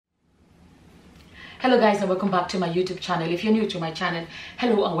Hello guys, and welcome back to my YouTube channel. If you're new to my channel,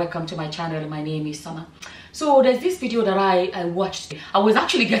 hello and welcome to my channel. My name is Summer. So there's this video that I watched. I was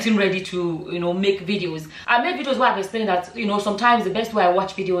actually getting ready to make videos. I made videos where I've explained that sometimes the best way I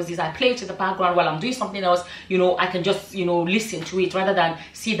watch videos is I play it in the background while I'm doing something else. I can just listen to it rather than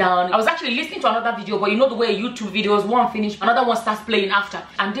sit down. I was actually listening to another video, but the way YouTube videos, one finish, another one starts playing after.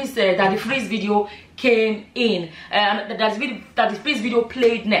 And this DaddyFreeze video came in, and DaddyFreeze video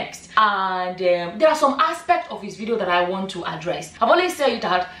played next, and there are some aspects of his video that I want to address. I've always said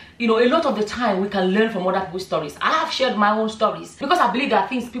that a lot of the time we can learn from other people's stories. I have shared my own stories because I believe there are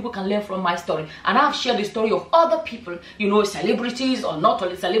things people can learn from my story, and I have shared the story of other people, celebrities or not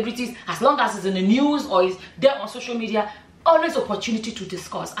only celebrities, as long as it's in the news or is there on social media. Always opportunity to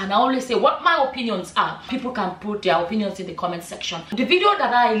discuss, and I always say what my opinions are. People can put their opinions in the comment section. The video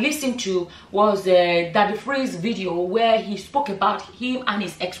that I listened to was DaddyFreeze video where he spoke about him and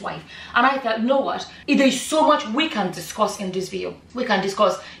his ex-wife, and I thought, what, there is so much we can discuss in this video. We can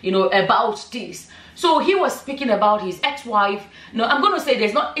discuss about this. So he was speaking about his ex-wife. I'm going to say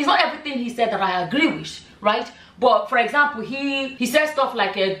it's not everything he said that I agree with, right? But for example, he said stuff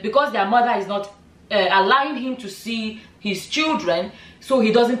like because their mother is not allowing him to see his children, so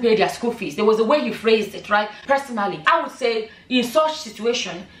he doesn't pay their school fees. There was a way he phrased it, right? Personally, I would say in such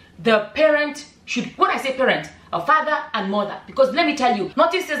situation, the parent should, when I say parent, a father and mother, because let me tell you,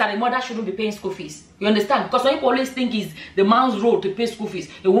 nothing says that a mother shouldn't be paying school fees. You understand? Because some people always think it's the man's role to pay school fees,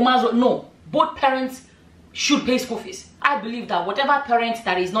 the woman's role. No, both parents should pay school fees. I believe that whatever parent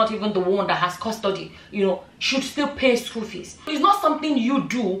that is not even the one that has custody, should still pay school fees. It's not something you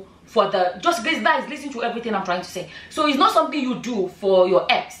do for guys, listen to everything I'm trying to say. So it's not something you do for your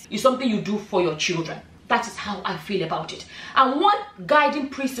ex, it's something you do for your children. That is how I feel about it. And one guiding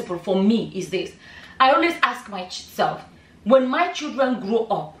principle for me is this: I always ask myself, when my children grow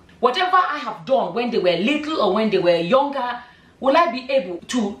up, whatever I have done when they were little or when they were younger, will I be able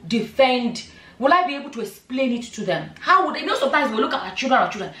to defend? Will I be able to explain it to them? How would sometimes we look at our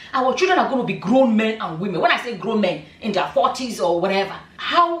children are going to be grown men and women. When I say grown men, in their 40s or whatever,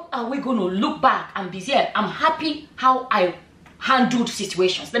 how are we going to look back and be here? I'm happy how I handled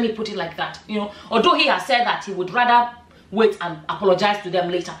situations. Let me put it like that. Although he has said that he would rather wait and apologize to them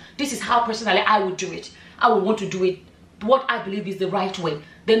later, this is how personally I would do it. I would want to do it what I believe is the right way.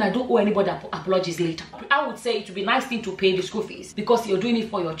 Then I don't owe anybody apologies later. I would say it would be a nice thing to pay the school fees because you're doing it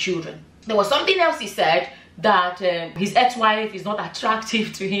for your children. There was something else he said, that his ex-wife is not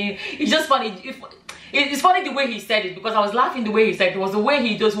attractive to him. It's just funny. It's funny the way he said it, because I was laughing the way he said it. It was the way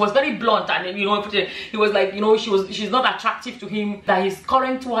he just was very blunt, and he was like, she's not attractive to him, that his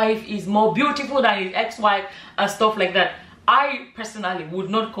current wife is more beautiful than his ex-wife and stuff like that. I personally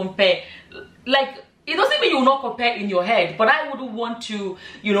would not compare. Like, it doesn't mean you will not compare in your head, but I wouldn't want to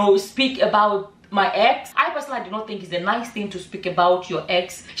speak about my ex. I personally do not think it's a nice thing to speak about your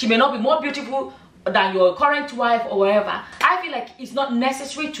ex. She may not be more beautiful than your current wife or whatever. I feel like it's not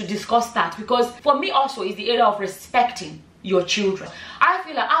necessary to discuss that, because for me also it's the area of respecting your children. I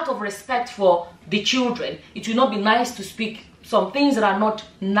feel like out of respect for the children, it will not be nice to speak some things that are not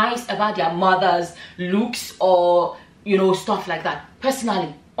nice about their mother's looks or stuff like that.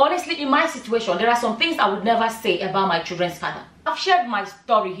 Personally, honestly, in my situation, there are some things I would never say about my children's father. I've shared my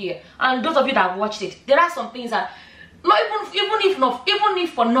story here, and those of you that have watched it, there are some things that, even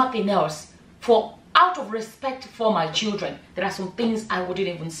if for nothing else, for out of respect for my children, there are some things I wouldn't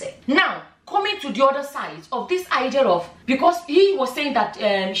even say. Now, coming to the other side of this idea of, because he was saying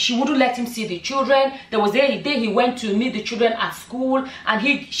that she wouldn't let him see the children. There was a day he went to meet the children at school, and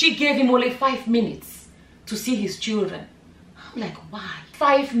she gave him only 5 minutes to see his children. I'm like, why?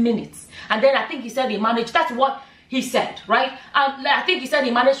 5 minutes. And then I think he said he managed, that's what he said, right? And I think he said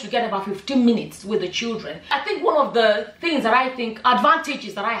he managed to get about 15 minutes with the children. I think one of the things that I think,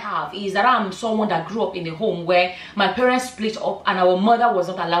 advantages that I have, is that I'm someone that grew up in a home where my parents split up and our mother was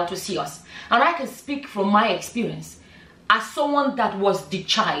not allowed to see us. And I can speak from my experience as someone that was the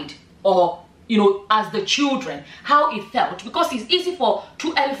child, or as the children, how it felt. Because it's easy for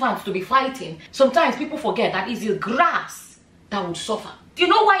two elephants to be fighting. Sometimes people forget that it's the grass that would suffer. You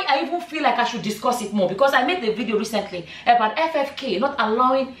know why I even feel like I should discuss it more? Because I made the video recently about FFK not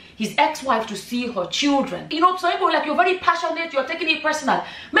allowing his ex-wife to see her children. Some people are like, you're very passionate, you're taking it personal.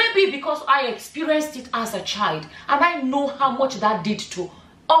 Maybe because I experienced it as a child, and I know how much that did to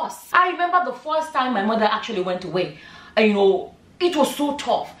us. I remember the first time my mother actually went away. It was so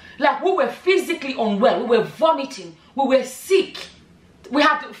tough. Like, we were physically unwell, we were vomiting, we were sick, we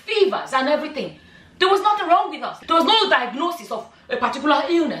had fevers and everything. There was nothing wrong with us. There was no diagnosis of a particular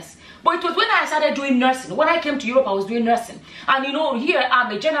illness. But it was when I started doing nursing. When I came to Europe, I was doing nursing. And you know, here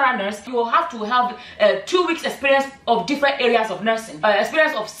I'm a general nurse. You have to have 2 weeks experience of different areas of nursing.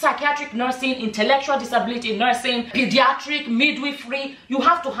 Experience of psychiatric nursing, intellectual disability nursing, pediatric, midwifery. You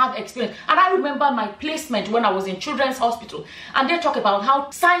have to have experience. And I remember my placement when I was in Children's Hospital. And they talk about how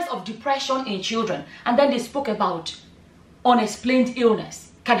signs of depression in children. And then they spoke about unexplained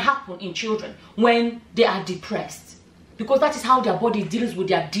illness can happen in children when they are depressed. Because that is how their body deals with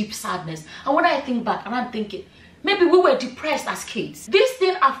their deep sadness. And when I think back, and I'm thinking, maybe we were depressed as kids. This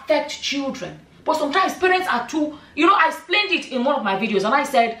thing affects children. But sometimes parents are too, you know, I explained it in one of my videos and I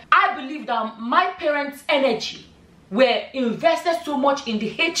said, I believe that my parents' energy were invested so much in the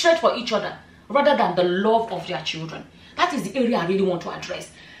hatred for each other rather than the love of their children. That is the area I really want to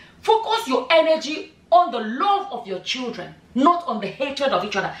address. Focus your energy on the love of your children, not on the hatred of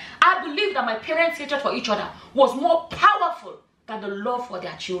each other. I believe that my parents' hatred for each other was more powerful than the love for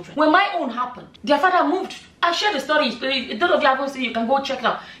their children. When my own happened, their father moved. I shared the story. Those of you haven't seen, you can go check it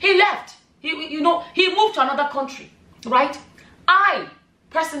out. He left. He moved to another country, right? I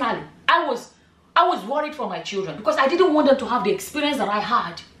personally, I was worried for my children because I didn't want them to have the experience that I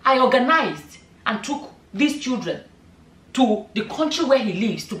had. I organized and took these children to the country where he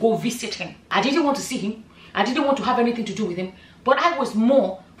lives to go visit him. I didn't want to see him. I didn't want to have anything to do with him. But I was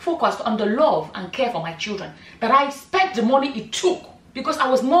more focused on the love and care for my children. That I spent the money it took because I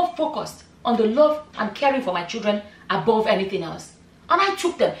was more focused on the love and caring for my children above anything else. And I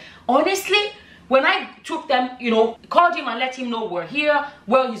took them. Honestly, when I took them, you know, called him and let him know we're here,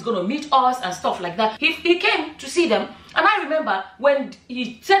 where he's going to meet us and stuff like that. He came to see them. And I remember when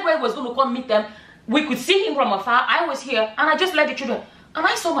he said where he was going to come meet them, we could see him from afar. I was here and I just led the children. And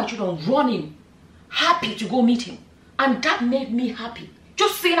I saw my children running, happy to go meet him. And that made me happy.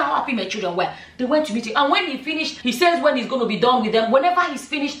 Just seeing how happy my children were. They went to meet him. And when he finished, he says when he's going to be done with them. Whenever he's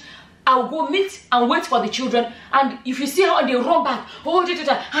finished, I'll go meet and wait for the children. And if you see how they run back, oh,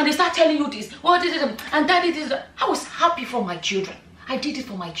 and they start telling you this, oh, and daddy did that. I was happy for my children. I did it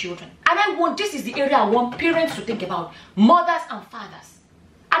for my children. And this is the area I want parents to think about. Mothers and fathers.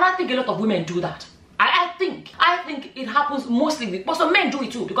 And I think a lot of women do that. I think it happens mostly but some men do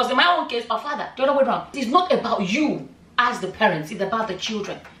it too, because in my own case, my father, the other way around. It's not about you as the parents, it's about the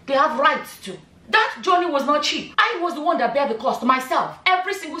children. They have rights too. That journey was not cheap. I was the one that bear the cost myself.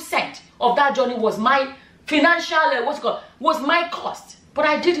 Every single cent of that journey was my financial, was my cost. But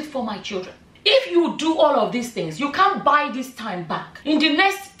I did it for my children. If you do all of these things, you can't buy this time back. In the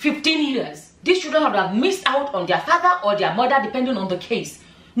next 15 years, these children have missed out on their father or their mother, depending on the case.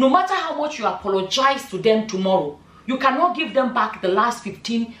 No matter how much you apologize to them tomorrow, you cannot give them back the last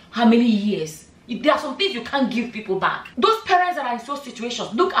 15, how many years? There are some things you can't give people back. Those parents that are in such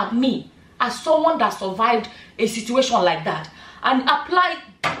situations, look at me as someone that survived a situation like that and apply.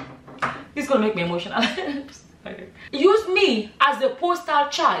 This is going to make me emotional. Use me as a poster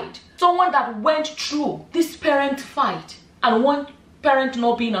child, someone that went through this parent fight and one parent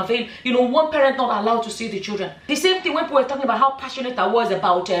not being available, one parent not allowed to see the children. The same thing when people were talking about how passionate I was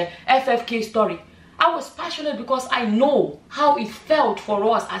about FFK story. I was passionate because I know how it felt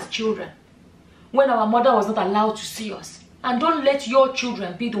for us as children when our mother was not allowed to see us. And don't let your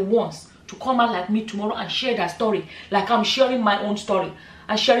children be the ones to come out like me tomorrow and share their story like I'm sharing my own story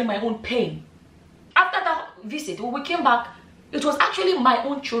and sharing my own pain. After that visit, when we came back, it was actually my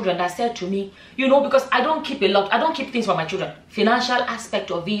own children that said to me, because I don't keep a lot, I don't keep things for my children. Financial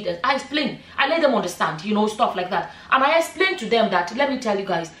aspect of it, I explain. I let them understand, stuff like that. And I explained to them that, let me tell you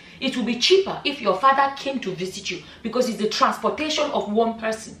guys, it will be cheaper if your father came to visit you because it's the transportation of one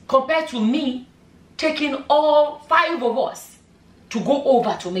person compared to me taking all 5 of us to go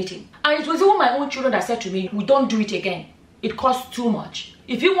over to meet him. And it was even my own children that said to me, we don't do it again. It costs too much.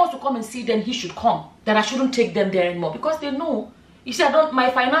 If he wants to come and see them, he should come. That I shouldn't take them there anymore because they know. You see,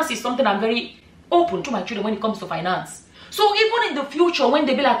 my finance is something I'm very open to my children when it comes to finance. So even in the future, when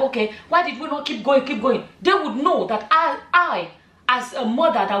they be like, okay, why did we not keep going? They would know that I as a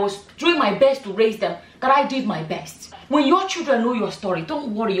mother that was doing my best to raise them, that I did my best. When your children know your story,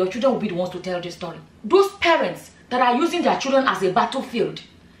 don't worry, your children will be the ones to tell the story. Those parents that are using their children as a battlefield,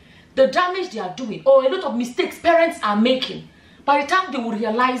 the damage they are doing, or a lot of mistakes parents are making, by the time they will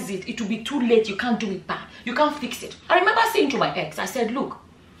realize it, it will be too late. You can't do it back. You can't fix it. I remember saying to my ex, I said, look,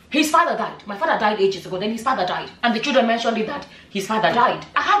 his father died. My father died ages ago, then his father died. And the children mentioned it that his father died.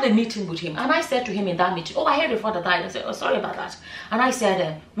 I had a meeting with him, and I said to him in that meeting, oh, I heard your father died. I said, oh, sorry about that. And I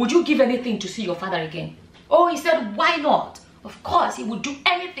said, would you give anything to see your father again? Oh, he said, why not? Of course, he would do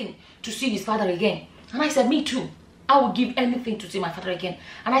anything to see his father again. And I said, me too. I would give anything to see my father again.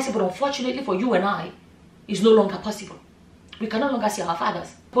 And I said, but unfortunately for you and I, it's no longer possible. We can no longer see our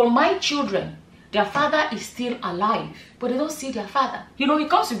fathers. For my children, their father is still alive, but they don't see their father. You know, he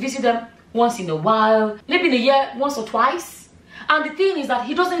comes to visit them once in a while, maybe in a year, once or twice. And the thing is that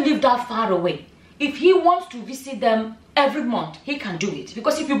he doesn't live that far away. If he wants to visit them every month, he can do it.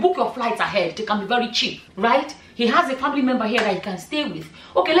 Because if you book your flights ahead, they can be very cheap, right? He has a family member here that he can stay with.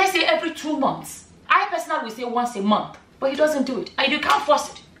 Okay, let's say every 2 months. I personally will say once a month, but he doesn't do it. And you can't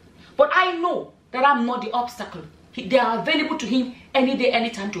force it. But I know that I'm not the obstacle. They are available to him any day,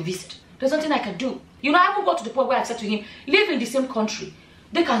 anytime to visit. There's nothing I can do. You know, I haven't got to the point where I've said to him, live in the same country.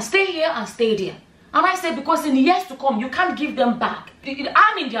 They can stay here and stay there. And I said, because in the years to come, you can't give them back.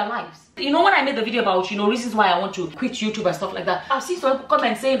 I'm in their lives. You know, when I made the video about, you know, reasons why I want to quit YouTube and stuff like that, I've seen some people come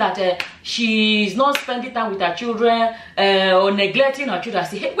and say that she's not spending time with her children or neglecting her children. I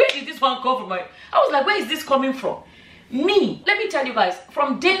say, hey, where did this one come from? I was like, where is this coming from? Me, let me tell you guys,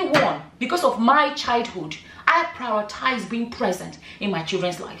 from day one, because of my childhood, I prioritize being present in my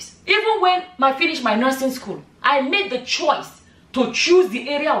children's lives. Even when I finished my nursing school, I made the choice to choose the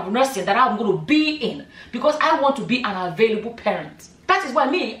area of nursing that I'm going to be in because I want to be an available parent. That is why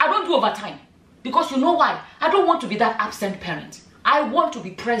I don't do overtime. Because you know why? I don't want to be that absent parent. I want to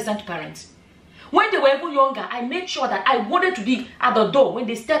be present parent. When they were even younger, I made sure that I wanted to be at the door when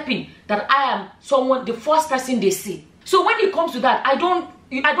they step in, that I am someone, the first person they see. So when it comes to that, I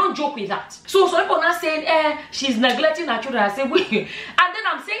don't joke with that. So some people are not saying, she's neglecting her children. I say, wait. And then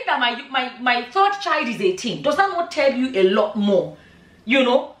I'm saying that my third child is 18. Does that not tell you a lot more? You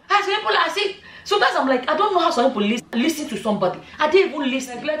know? As people, I say, sometimes I'm like, I don't know how some people listen to somebody. I didn't even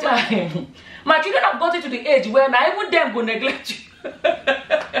listen. My children have gotten to the age where now even them go neglect you.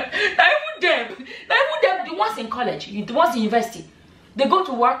 now even them, the ones in college, the ones in university, they go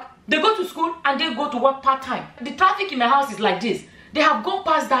to work, they go to school, and they go to work part-time. The traffic in my house is like this. They have gone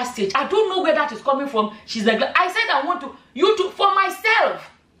past that stage. I don't know where that is coming from. She's like, I said I want to YouTube for myself.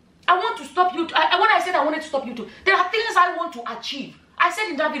 I want to stop YouTube. When I said I wanted to stop YouTube, there are things I want to achieve. I said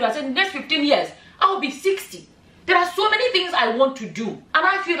in that video, I said in the next 15 years, I will be 60. There are so many things I want to do. And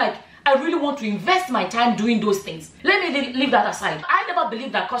I feel like I really want to invest my time doing those things. Let me leave that aside. I never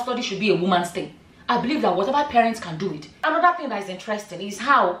believed that custody should be a woman's thing. I believe that whatever parents can do it. Another thing that is interesting is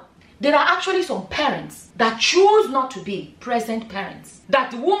how there are actually some parents that choose not to be present parents.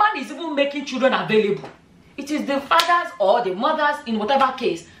 That the woman is even making children available. It is the fathers or the mothers, in whatever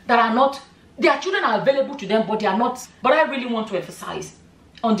case, that are not, their children are available to them, but they are not. But I really want to emphasize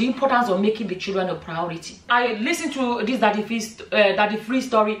on the importance of making the children a priority. I listened to this DaddyFreeze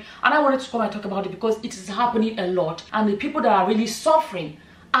story, and I wanted to come and talk about it because it is happening a lot. And the people that are really suffering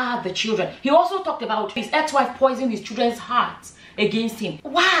are the children. He also talked about his ex-wife poisoning his children's hearts against him.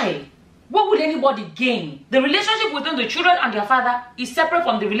 Why? What would anybody gain? The relationship between the children and their father is separate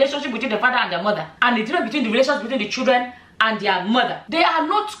from the relationship between the father and their mother. And the difference between the relationship between the children and their mother. They are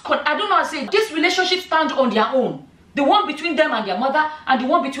not, I don't know how to say, this relationship stands on their own. The one between them and their mother and the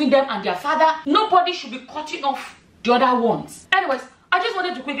one between them and their father. Nobody should be cutting off the other ones. Anyways, I just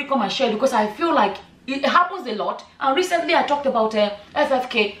wanted to quickly come and share because I feel like it happens a lot. And recently I talked about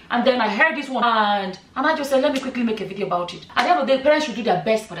FFK, and then I heard this one and I just said, let me quickly make a video about it. At the end of the day, parents should do their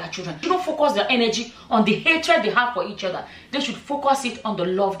best for their children. They shouldn't focus their energy on the hatred they have for each other. They should focus it on the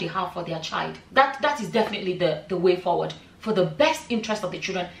love they have for their child. That is definitely the way forward. For the best interest of the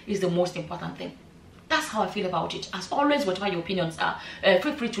children is the most important thing. That's how I feel about it. As always, whatever your opinions are,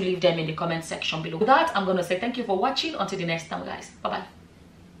 feel free to leave them in the comment section below. With that, I'm going to say thank you for watching. Until the next time, guys. Bye-bye.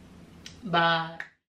 Bye.